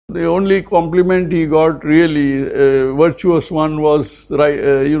The only compliment he got, really virtuous one, was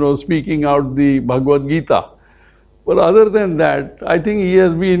speaking out the Bhagavad Gita. But other than that, I think he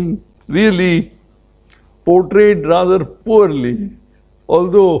has been really portrayed rather poorly,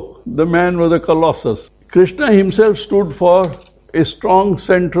 although the man was a colossus. Krishna himself stood for a strong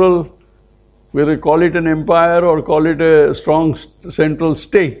central, whether call it an empire or call it a strong central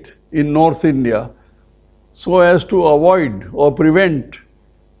state in North India, so as to avoid or prevent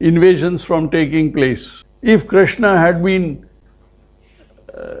invasions from taking place. If Krishna had been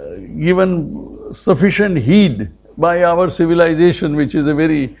given sufficient heed by our civilization, which is a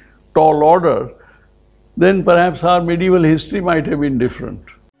very tall order, then perhaps our medieval history might have been different.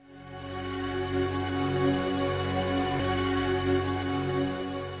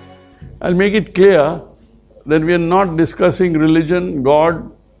 I'll make it clear that we are not discussing religion,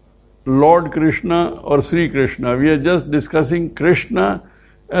 God, Lord Krishna or Sri Krishna. We are just discussing Krishna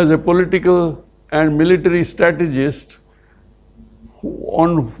as a political and military strategist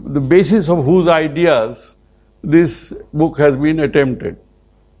on the basis of whose ideas this book has been attempted.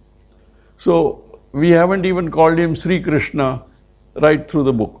 So we haven't even called him Sri Krishna right through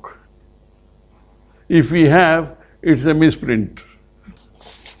the book. If we have, it's a misprint.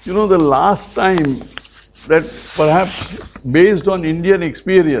 You know, the last time that perhaps based on Indian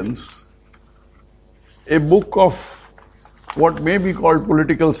experience, a book of what may be called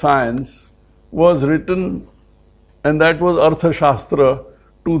political science was written, and that was Arthashastra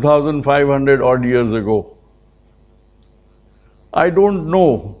 2500 odd years ago. I don't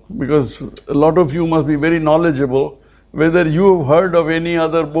know, because a lot of you must be very knowledgeable, whether you have heard of any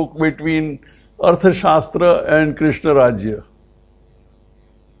other book between Arthashastra and Krishna Rajya.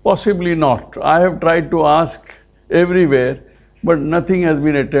 Possibly not. I have tried to ask everywhere, but nothing has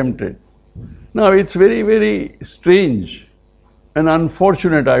been attempted. Now it's very, very strange and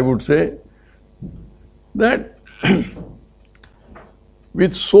unfortunate, I would say, that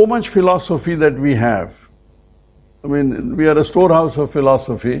with so much philosophy that we have, I mean, we are a storehouse of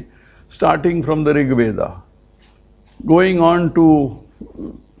philosophy, starting from the Rig Veda, going on to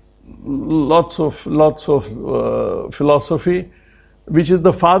lots of philosophy, which is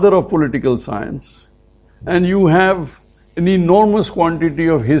the father of political science, and you have an enormous quantity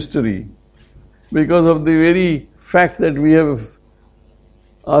of history because of the very fact that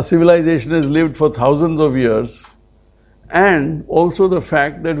our civilization has lived for thousands of years, and also the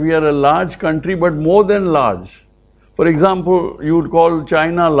fact that we are a large country, but more than large. For example, you would call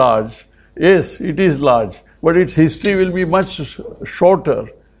China large. Yes, it is large, but its history will be much shorter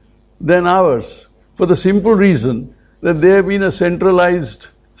than ours, for the simple reason that they have been a centralized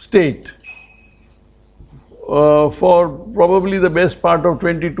state for probably the best part of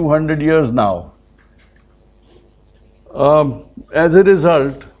 2200 years now. As a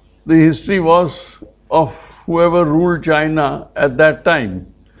result, the history was of whoever ruled China at that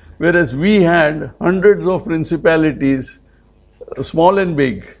time, whereas we had hundreds of principalities, small and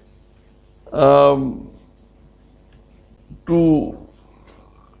big, to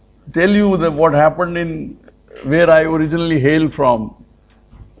tell you that what happened in where I originally hail from,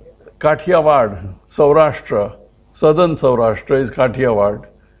 Kathiawad, Saurashtra, southern Saurashtra is Kathiawad.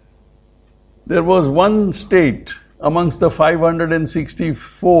 There was one state amongst the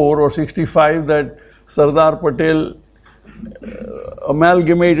 564 or 65 that Sardar Patel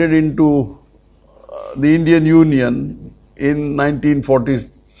amalgamated into the Indian Union in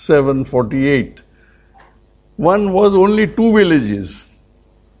 1947-48. One was only 2 villages,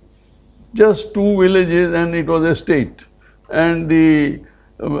 just 2 villages, and it was a state. And the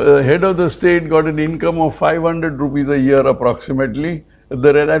head of the state got an income of 500 rupees a year approximately.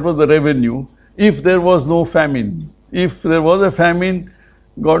 That was the revenue, if there was no famine. If there was a famine,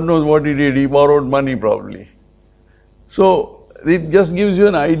 God knows what he did, he borrowed money probably. So it just gives you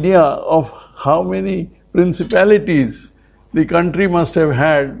an idea of how many principalities the country must have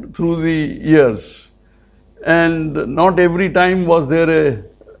had through the years. And not every time was there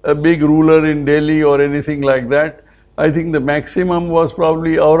a big ruler in Delhi or anything like that. I think the maximum was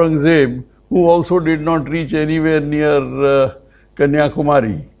probably Aurangzeb, who also did not reach anywhere near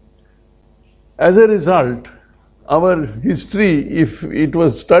Kanyakumari. As a result, our history, if it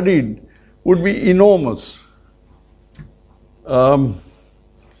was studied, would be enormous. And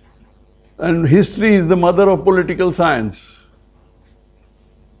history is the mother of political science.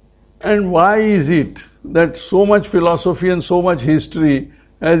 And why is it that so much philosophy and so much history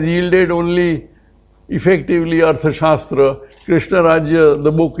has yielded only effectively Arthashastra? Krishna Rajya,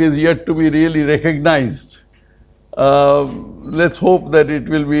 the book, is yet to be really recognized. Let's hope that it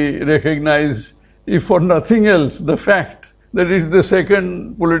will be recognized, if for nothing else, the fact that it's the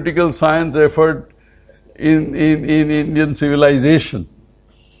second political science effort in Indian civilization.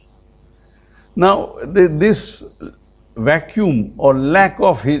 Now, this vacuum or lack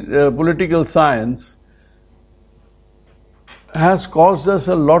of political science has caused us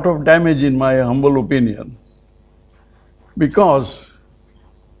a lot of damage, in my humble opinion, because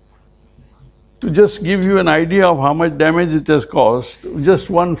to just give you an idea of how much damage it has caused, just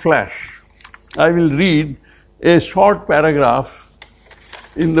one flash. I will read a short paragraph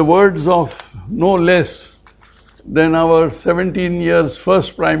in the words of no less than our 17 years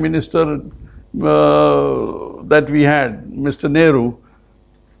first Prime Minister that we had, Mr. Nehru.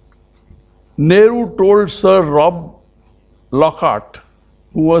 Nehru told Sir Rob Lockhart,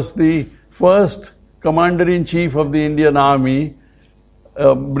 who was the first Commander-in-Chief of the Indian Army,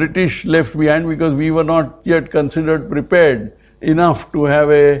 British left behind because we were not yet considered prepared enough to have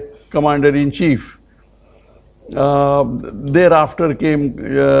a Commander-in-Chief. Thereafter came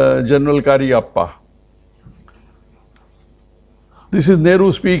General Cariappa. This is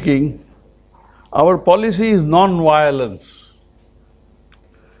Nehru speaking. Our policy is non-violence.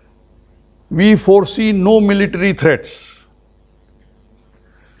 We foresee no military threats.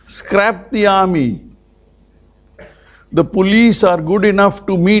 Scrap the army. The police are good enough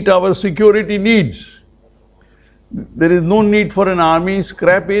to meet our security needs. There is no need for an army,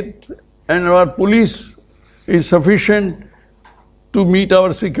 scrap it, and our police is sufficient to meet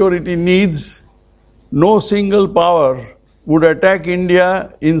our security needs. No single power would attack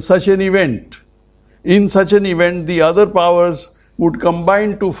India in such an event. In such an event, the other powers would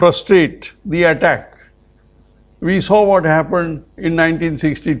combine to frustrate the attack. We saw what happened in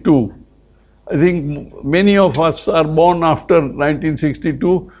 1962. I think many of us are born after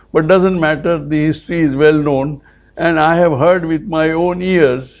 1962, but doesn't matter, the history is well known. And I have heard with my own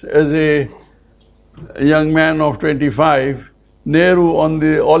ears, as a young man of 25, Nehru on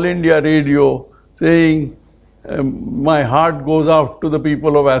the All India radio saying, my heart goes out to the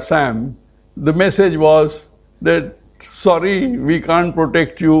people of Assam. The message was that, sorry, we can't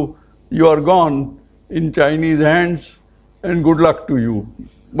protect you, you are gone in Chinese hands, and good luck to you.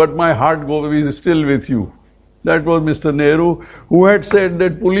 But my heart is still with you. That was Mr. Nehru, who had said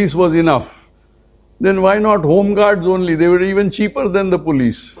that police was enough. Then why not home guards only? They were even cheaper than the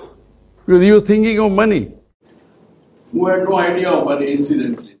police. Because he was thinking of money. Who had no idea of money,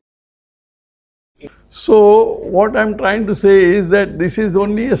 incidentally. So, what I'm trying to say is that this is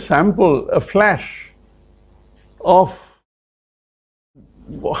only a sample, a flash of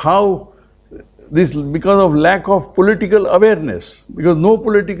how this, because of lack of political awareness, because no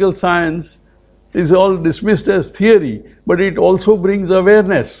political science is all dismissed as theory, but it also brings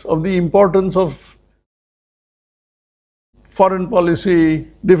awareness of the importance of foreign policy,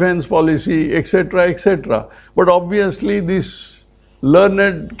 defense policy, etc., etc. But obviously this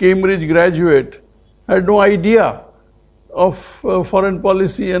learned Cambridge graduate had no idea of foreign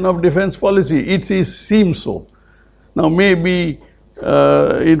policy and of defense policy. It seems so. Now maybe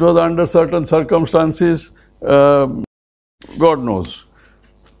it was under certain circumstances, God knows.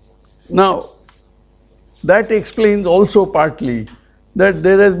 Now, that explains also partly that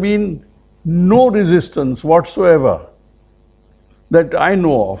there has been no resistance whatsoever that I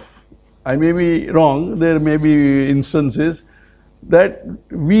know of. I may be wrong, there may be instances that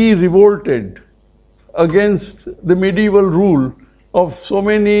we revolted against the medieval rule of so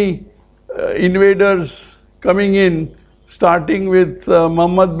many invaders coming in, starting with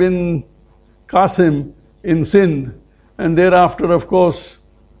Muhammad bin Qasim in Sindh, and thereafter, of course,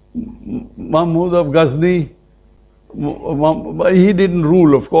 Mahmud of Ghazni. He didn't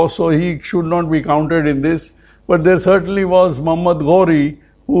rule, of course, so he should not be counted in this. But there certainly was Muhammad Ghori,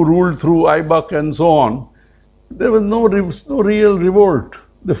 who ruled through Aibak and so on. There was no real revolt.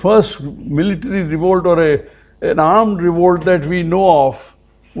 The first military revolt or an armed revolt that we know of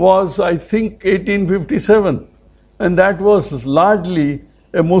was, I think, 1857. And that was largely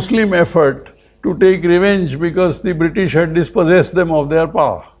a Muslim effort to take revenge because the British had dispossessed them of their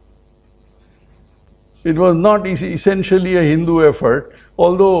power. It was not essentially a Hindu effort,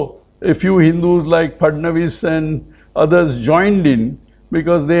 although a few Hindus like Fadnavis and others joined in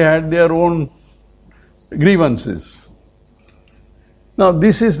because they had their own grievances. Now,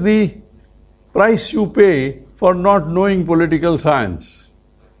 this is the price you pay for not knowing political science.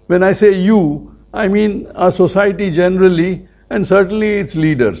 When I say you, I mean our society generally and certainly its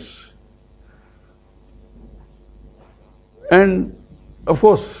leaders. And of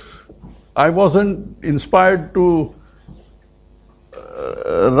course, I wasn't inspired to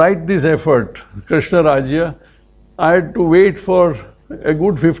write this effort, Krishna Rajya. I had to wait for a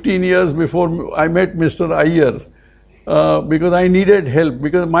good 15 years before I met Mr. Iyer, because I needed help,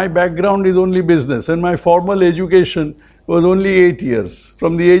 because my background is only business and my formal education was only 8 years,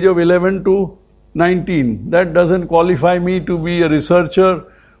 from the age of 11 to 19. That doesn't qualify me to be a researcher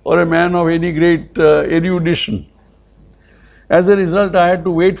or a man of any great erudition. As a result, I had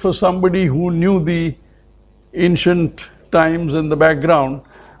to wait for somebody who knew the ancient times and the background,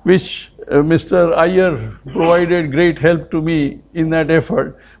 which Mr. Iyer provided great help to me in that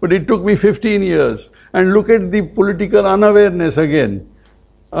effort. But it took me 15 years. And look at the political unawareness again.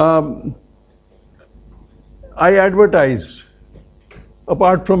 I advertised,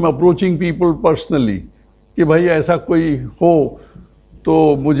 apart from approaching people personally, कि भाई ऐसा कोई हो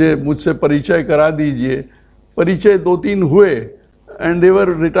तो मुझसे परिचय करा दीजिए. परिचय 2-3 हुए, and they were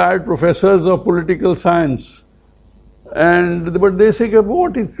retired professors of political science. But they say,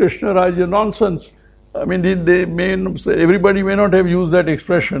 what is Krishna Rajya? Nonsense. I mean, everybody may not have used that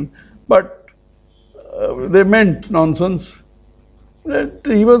expression, but they meant nonsense. That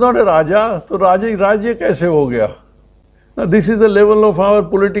he was not a Raja, so Rajya kaise ho gaya? Now, this is the level of our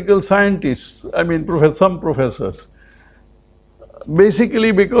political scientists, I mean, some professors.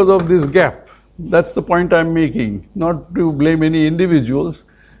 Basically because of this gap. That's the point I'm making, not to blame any individuals.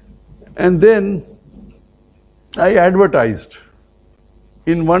 And then I advertised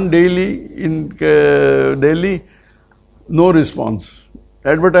in one daily in Delhi, no response.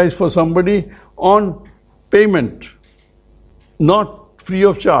 Advertised for somebody on payment, not free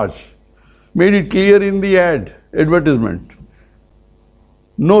of charge. Made it clear in the advertisement.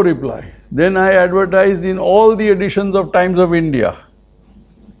 No reply. Then I advertised in all the editions of Times of India.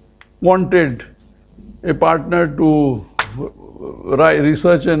 Wanted a partner to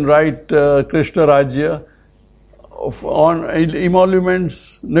research and write Krishna Rajya on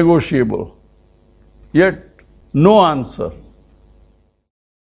emoluments negotiable. Yet no answer.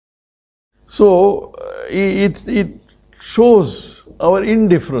 So it shows our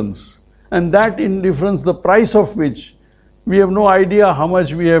indifference, and that indifference, the price of which we have no idea how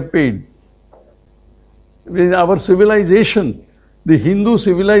much we have paid. In our civilization, the Hindu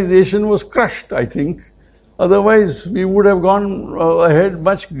civilization was crushed, I think. Otherwise, we would have gone ahead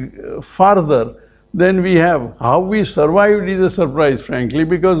much farther than we have. How we survived is a surprise, frankly,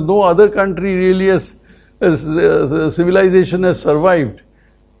 because no other country really as civilization has survived.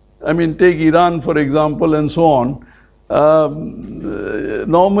 I mean, take Iran, for example, and so on.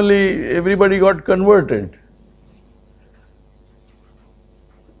 Normally, everybody got converted.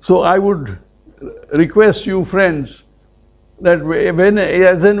 So I would request you, friends, that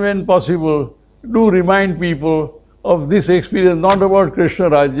as and when possible, do remind people of this experience, not about Krishna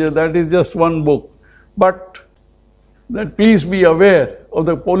Rajya, that is just one book, but that please be aware of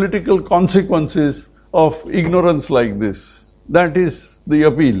the political consequences of ignorance like this. That is the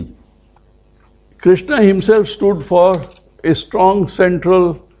appeal. Krishna himself stood for a strong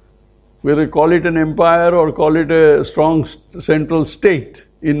central, whether call it an empire or call it a strong central state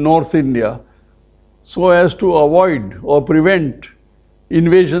in North India, so as to avoid or prevent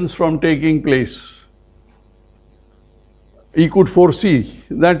invasions from taking place. He could foresee.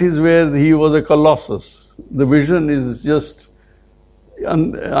 That is where he was a colossus. The vision is just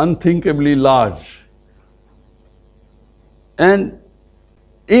unthinkably large. And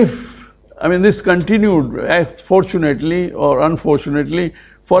this continued, fortunately or unfortunately,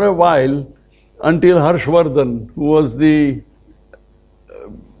 for a while, until Harshvardhan, who was the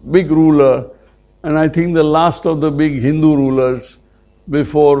big ruler, and I think the last of the big Hindu rulers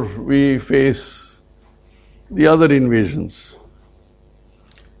before we face the other invasions.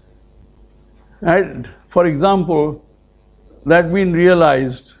 Had, for example, that been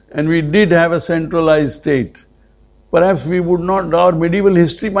realized and we did have a centralized state, perhaps we would not, our medieval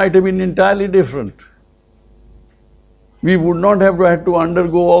history might have been entirely different. We would not have had to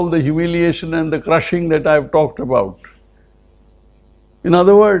undergo all the humiliation and the crushing that I have talked about. In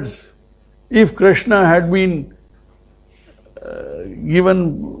other words, if Krishna had been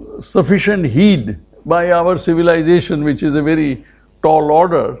given sufficient heed by our civilization, which is a very tall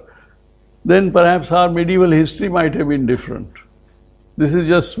order, then perhaps our medieval history might have been different. This is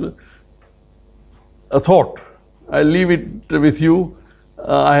just a thought. I'll leave it with you.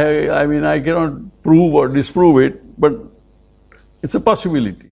 I cannot prove or disprove it, but it's a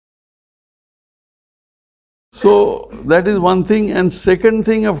possibility. So that is one thing. And second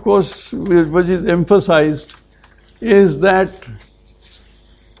thing, of course, which is emphasized, is that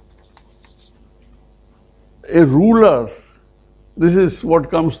a ruler, this is what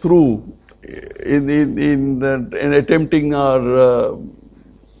comes through in attempting our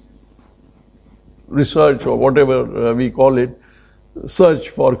research or whatever we call it, search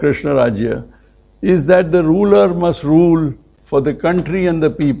for Krishna Rajya, is that the ruler must rule for the country and the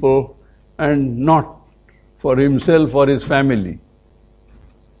people and not for himself or his family.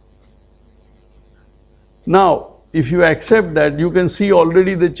 Now, if you accept that, you can see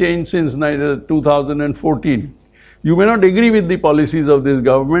already the change since 2014. You may not agree with the policies of this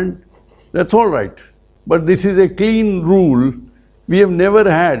government, that's all right. But this is a clean rule. We have never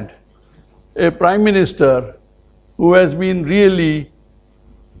had a Prime Minister who has been really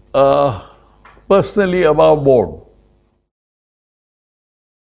personally above board.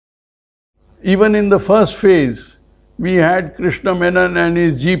 Even in the first phase, we had Krishna Menon and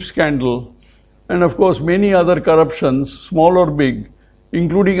his Jeep scandal, and of course many other corruptions, small or big,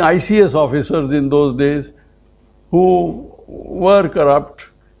 including ICS officers in those days who were corrupt,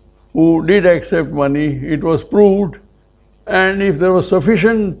 who did accept money. It was proved, and if there was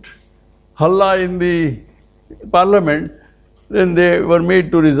sufficient halla in the parliament, then they were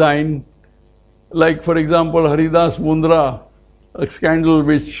made to resign. Like, for example, Haridas Mundra, a scandal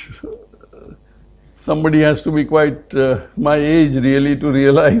which somebody has to be quite my age really to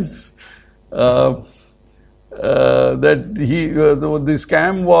realize that the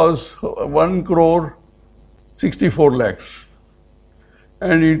scam was 1 crore 64 lakhs.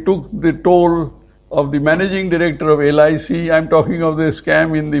 And he took the toll of the managing director of LIC. I'm talking of the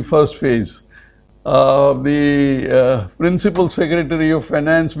scam in the first phase. The principal secretary of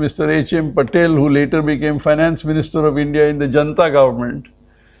finance, Mr. H.M. Patel, who later became finance minister of India in the Janata government,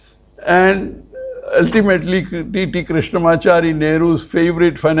 and ultimately T.T. Krishnamachari, Nehru's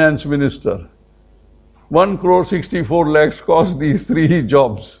favorite finance minister. 1 crore 64 lakhs cost these 3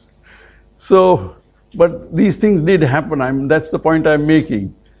 jobs. So, but these things did happen. That's the point I'm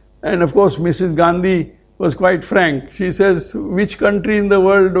making. And of course, Mrs. Gandhi was quite frank. She says, which country in the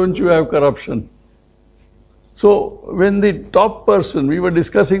world don't you have corruption? So, when the top person, we were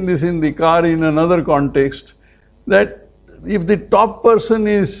discussing this in the car in another context, that if the top person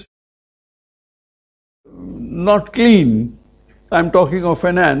is not clean, I'm talking of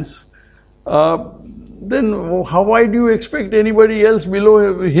finance, then why do you expect anybody else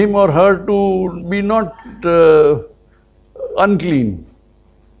below him or her to be not unclean?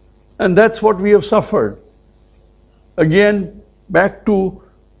 And that's what we have suffered. Again, back to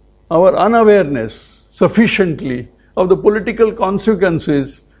our unawareness sufficiently of the political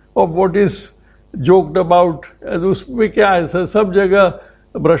consequences of what is joked about as उसमें क्या है, सब जगह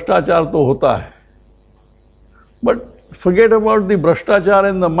भ्रष्टाचार तो होता है. But forget about the भ्रष्टाचार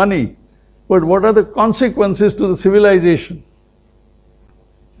and the money. But what are the consequences to the civilization?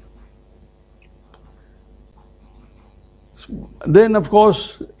 Then, of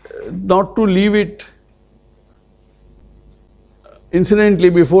course, not to leave it, incidentally,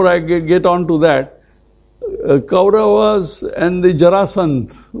 before I get on to that, Kauravas and the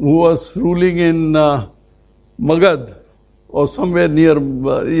Jarasandh, who was ruling in Magad, or somewhere near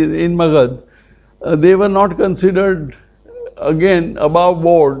in Magad, they were not considered, again, above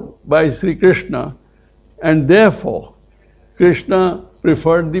board by Sri Krishna, and therefore Krishna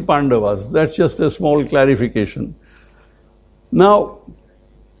preferred the Pandavas. That's just a small clarification. Now,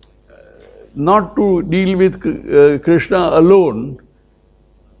 not to deal with Krishna alone,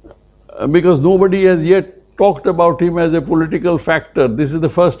 because nobody has yet talked about him as a political factor. This is the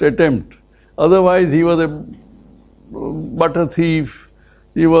first attempt. Otherwise, he was a butter thief,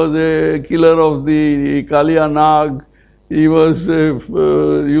 he was a killer of the Kaliya Nag, he was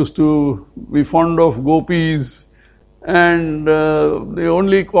used to be fond of gopis, and the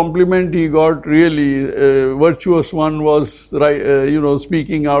only compliment he got, really virtuous one, was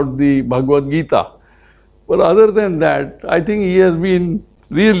speaking out the Bhagavad Gita. But other than that, I think he has been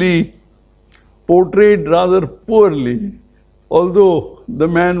really portrayed rather poorly, although the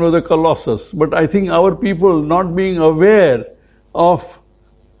man was a colossus. But I think our people, not being aware of,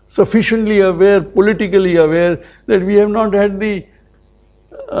 sufficiently aware, politically aware, that we have not had the,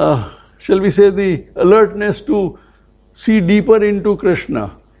 shall we say, the alertness to see deeper into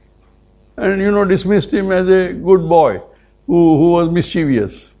Krishna, and dismissed him as a good boy who was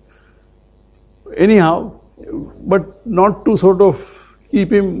mischievous. Anyhow, but not to sort of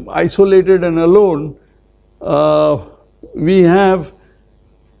keep him isolated and alone, we have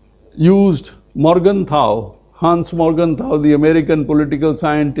used Morgenthau, Hans Morgenthau, the American political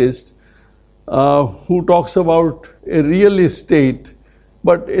scientist, who talks about a realist state,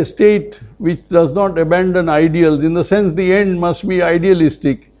 but a state which does not abandon ideals, in the sense the end must be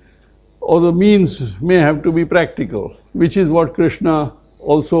idealistic, or the means may have to be practical, which is what Krishna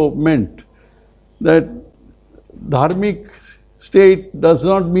also meant. That dharmic state does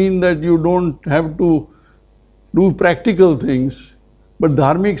not mean that you don't have to do practical things. But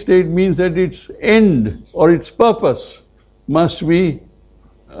dharmic state means that its end or its purpose must be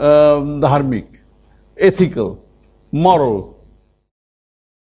dharmic, ethical, moral.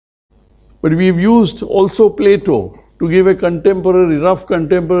 But we've used also Plato to give a contemporary, rough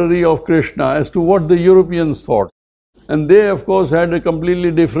contemporary of Krishna as to what the Europeans thought. And they, of course, had a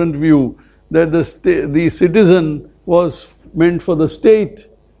completely different view that the citizen was meant for the state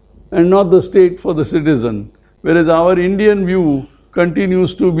and not the state for the citizen. Whereas our Indian view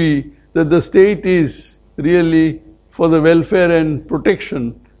continues to be that the state is really for the welfare and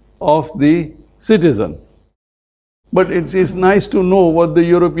protection of the citizen. But it's nice to know what the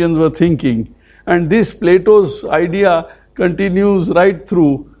Europeans were thinking. And this Plato's idea continues right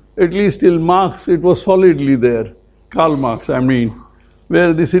through, at least till Marx, it was solidly there. Karl Marx, I mean,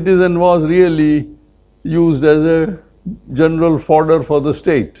 where the citizen was really used as a general fodder for the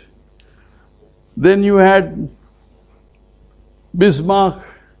state. Then you had Bismarck,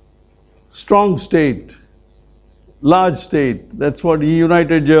 strong state, large state. That's what he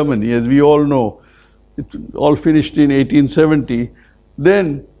united Germany, as we all know. It all finished in 1870.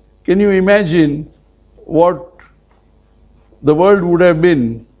 Then, can you imagine what the world would have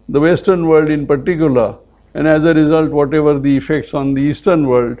been, the Western world in particular, and as a result, whatever the effects on the Eastern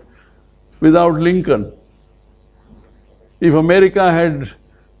world, without Lincoln? If America had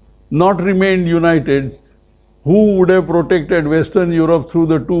not remained united, who would have protected Western Europe through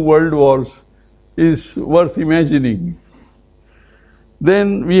the two world wars is worth imagining.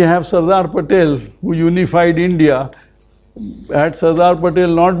 Then we have Sardar Patel, who unified India. Had Sardar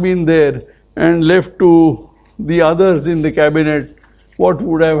Patel not been there and left to the others in the cabinet, what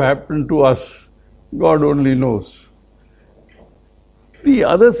would have happened to us? God only knows. The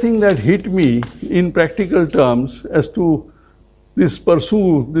other thing that hit me in practical terms as to this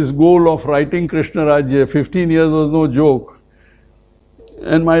goal of writing Krishna Rajya, 15 years was no joke,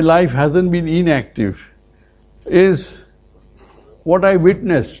 and my life hasn't been inactive, is what I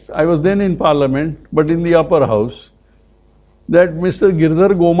witnessed. I was then in Parliament, but in the upper house, that Mr.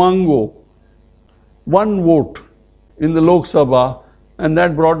 Girdhar Gomango won vote in the Lok Sabha, and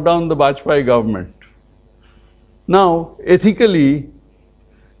that brought down the Vajpayee government. Now, ethically,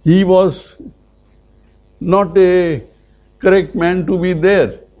 he was not a correct man to be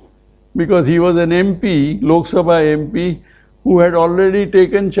there, because he was an MP, Lok Sabha MP, who had already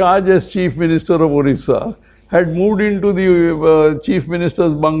taken charge as Chief Minister of Orissa, had moved into the Chief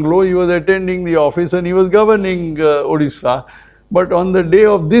Minister's bungalow, he was attending the office and he was governing Orissa. But on the day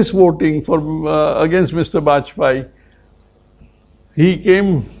of this voting for against Mr. Vajpayee, he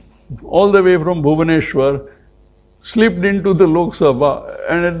came all the way from Bhubaneswar, slipped into the Lok Sabha,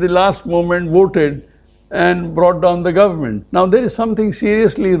 and at the last moment voted and brought down the government. Now there is something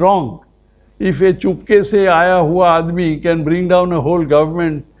seriously wrong. If a chupke se aaya hua admi can bring down a whole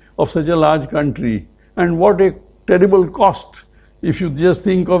government of such a large country, and what a terrible cost if you just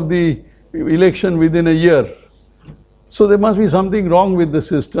think of the election within a year. So there must be something wrong with the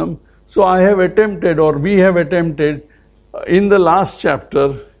system. So I have attempted, or we have attempted, in the last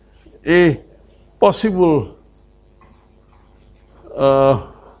chapter, a possible,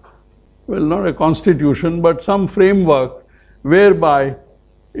 well, not a constitution, but some framework whereby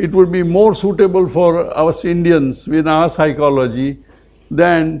it would be more suitable for us Indians with our psychology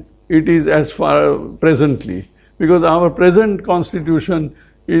than it is as far presently. Because our present constitution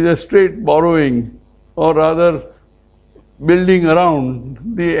is a straight borrowing, or rather building around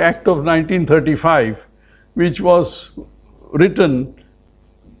the Act of 1935, which was written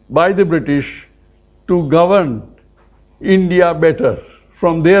by the British to govern India better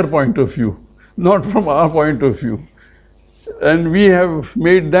from their point of view, not from our point of view. And we have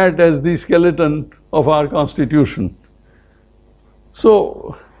made that as the skeleton of our constitution.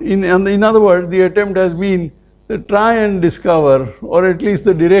 So, in other words, the attempt has been to try and discover, or at least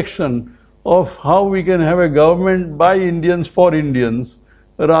the direction of how we can have a government by Indians for Indians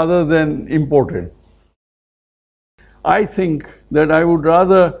rather than imported. I think that I would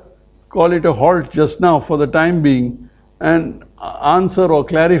rather call it a halt just now for the time being and answer or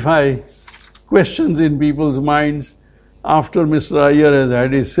clarify questions in people's minds after Mr. Iyer has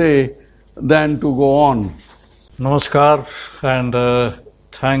had his say than to go on. Namaskar, and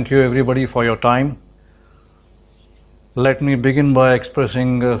thank you everybody for your time. Let me begin by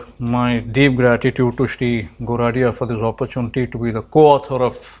expressing my deep gratitude to Shri Goradia for this opportunity to be the co-author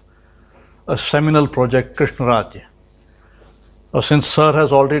of a seminal project, Krishna Rajya. Since Sir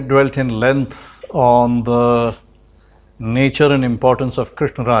has already dwelt in length on the nature and importance of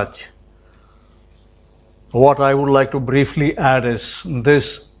Krishna Rajya, what I would like to briefly add is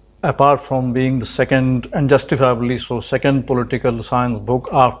this apart from being the second, and justifiably so, second political science book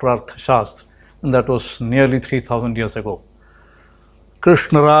after Arthashastra, and that was nearly 3000 years ago.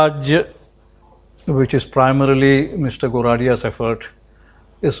 Krishnaraj, which is primarily Mr. Goradia's effort,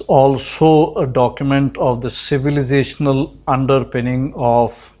 is also a document of the civilizational underpinning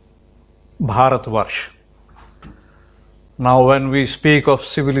of Bharatvarsh. Now, when we speak of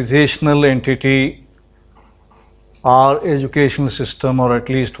civilizational entity, our educational system, or at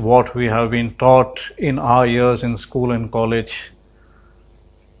least what we have been taught in our years in school and college,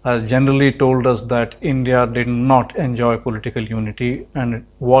 has generally told us that India did not enjoy political unity, and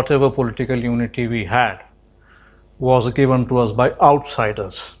whatever political unity we had was given to us by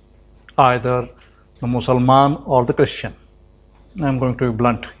outsiders, either the Muslim or the Christian. I'm going to be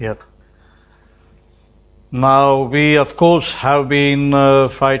blunt here. Now, we of course have been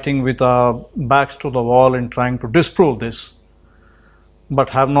fighting with our backs to the wall and trying to disprove this, but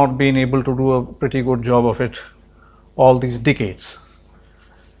have not been able to do a pretty good job of it all these decades.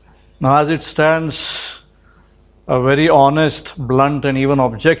 Now, as it stands, a very honest, blunt, and even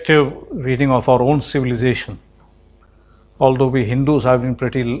objective reading of our own civilization, although we Hindus have been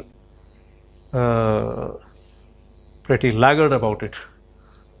pretty laggard about it,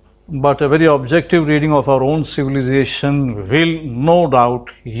 but a very objective reading of our own civilization will no doubt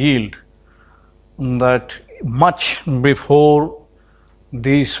yield that much before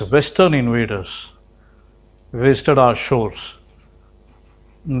these Western invaders visited our shores,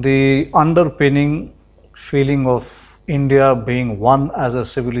 the underpinning feeling of India being one as a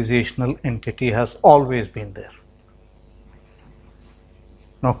civilizational entity has always been there.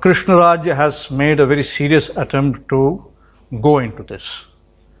 Now, Krishnaraj has made a very serious attempt to go into this.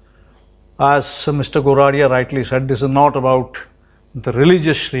 As Mr. Goradia rightly said, this is not about the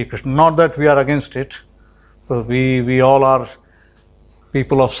religious Sri Krishna, not that we are against it. We all are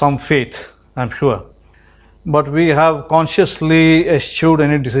people of some faith, I'm sure. But we have consciously eschewed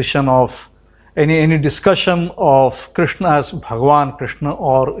any decision of any discussion of Krishna as Bhagavan Krishna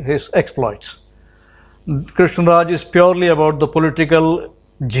or his exploits. Krishnaraj is purely about the political,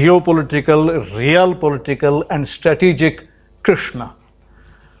 geopolitical, real political, and strategic Krishna,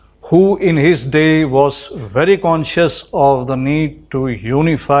 who in his day was very conscious of the need to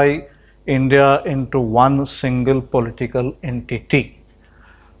unify India into one single political entity.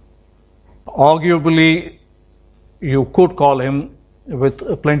 Arguably, you could call him,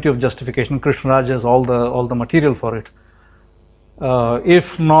 with plenty of justification, Krishnaraj has all the material for it.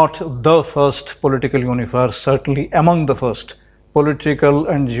 If not the first political unifier, certainly among the first political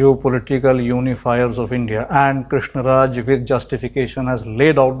and geopolitical unifiers of India, and Krishnaraj with justification has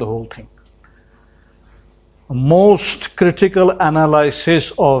laid out the whole thing. Most critical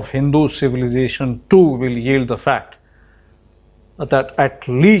analysis of Hindu civilization too will yield the fact that at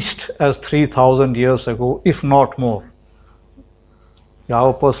least as 3000 years ago, if not more,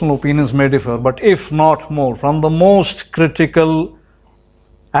 our personal opinions may differ, but if not more, from the most critical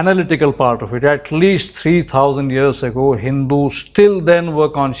analytical part of it, at least 3000 years ago, Hindus still then were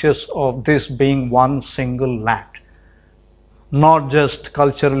conscious of this being one single land, not just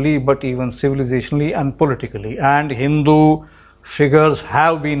culturally but even civilizationally and politically. And Hindu figures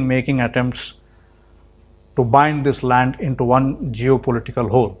have been making attempts to bind this land into one geopolitical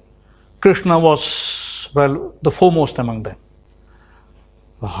whole. Krishna was, well, the foremost among them.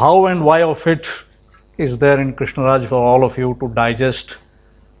 How and why of it is there in Krishnaraj for all of you to digest,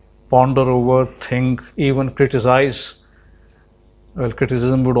 ponder over, think, even criticize. Well,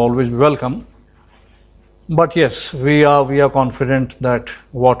 criticism would always be welcome. But yes, we are confident that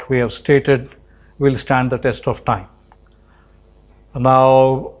what we have stated will stand the test of time.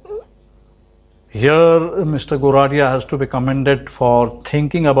 Now, here Mr. Goradia has to be commended for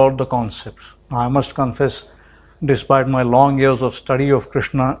thinking about the concepts. I must confess, despite my long years of study of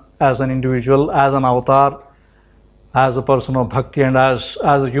Krishna as an individual, as an avatar, as a person of bhakti, and as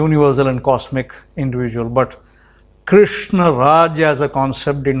a universal and cosmic individual, but Krishnaraj as a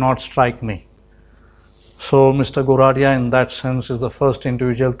concept did not strike me. So Mr. Goradia in that sense is the first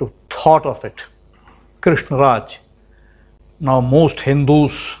individual to thought of it, Krishnaraj. Now most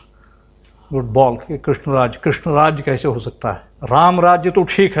Hindus would balk, Krishnaraj कैसे हो सकता है? राम राज्य तो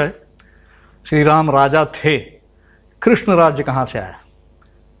ठीक है, श्री राम राजा थे, कृष्ण राज्य कहाँ से आया?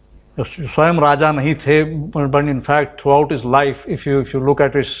 स्वयं राजा नहीं थे, but in fact throughout his life, if you look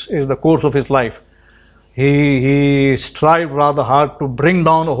at the course of his life, he strived rather hard to bring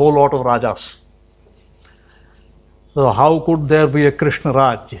down a whole lot of rajas. So how could there be a Krishna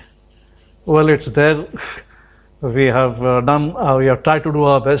Raj? Well, it's there. We have tried to do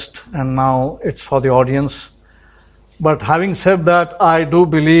our best, and now it's for the audience. But having said that, I do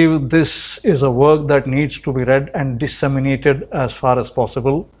believe this is a work that needs to be read and disseminated as far as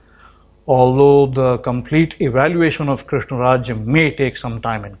possible, although the complete evaluation of Krishnaraj may take some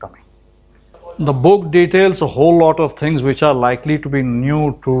time in coming. The book details a whole lot of things which are likely to be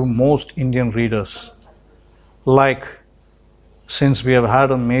new to most Indian readers. Like, since we have had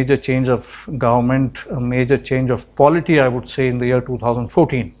a major change of government, a major change of polity, I would say, in the year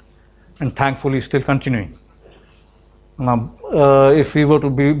 2014, and thankfully still continuing. Now, if we were to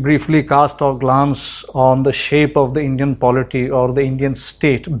briefly cast our glance on the shape of the Indian polity or the Indian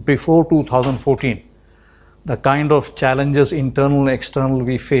state before 2014, the kind of challenges, internal and external,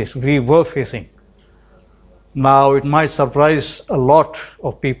 we were facing. Now, it might surprise a lot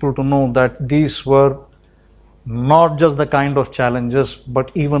of people to know that these were not just the kind of challenges,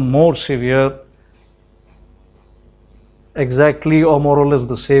 but even more severe, exactly or more or less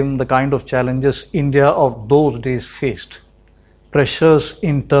the same, the kind of challenges India of those days faced. Pressures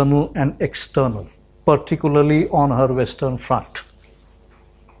internal and external, particularly on her western front,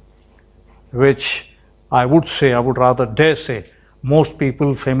 which I would rather dare say, most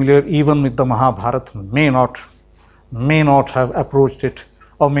people familiar even with the Mahabharata may not have approached it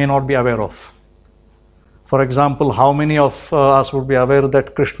or may not be aware of. For example, how many of us would be aware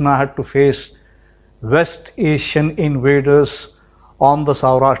that Krishna had to face West Asian invaders on the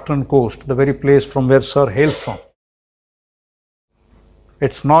Saurashtrian coast, the very place from where Sir hails from?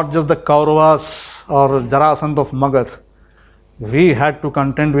 It's not just the Kauravas or Jarasandha of Magadha. We had to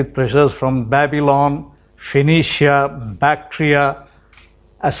contend with pressures from Babylon, Phoenicia, Bactria,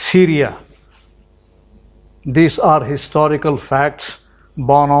 Assyria. These are historical facts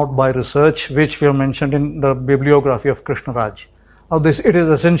borne out by research, which we have mentioned in the bibliography of Krishnaraj. Now, it is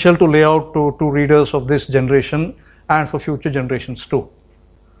essential to lay out to readers of this generation and for future generations too,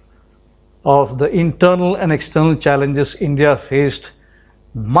 of the internal and external challenges India faced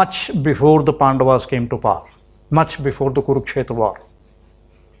much before the Pandavas came to power, much before the Kurukshetra war.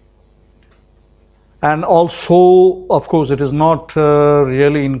 And also, of course, it is not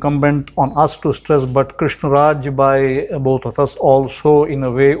really incumbent on us to stress, but Krishnaraj, by both of us, also in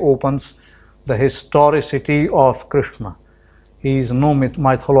a way opens the historicity of Krishna. He is no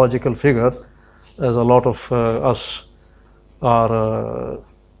mythological figure, as a lot of us are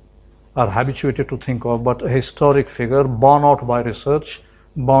habituated to think of, but a historic figure borne out by research,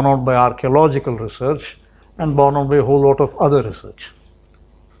 borne out by archaeological research, and borne out by a whole lot of other research.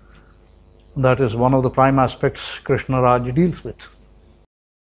 That is one of the prime aspects Krishnaraj deals with.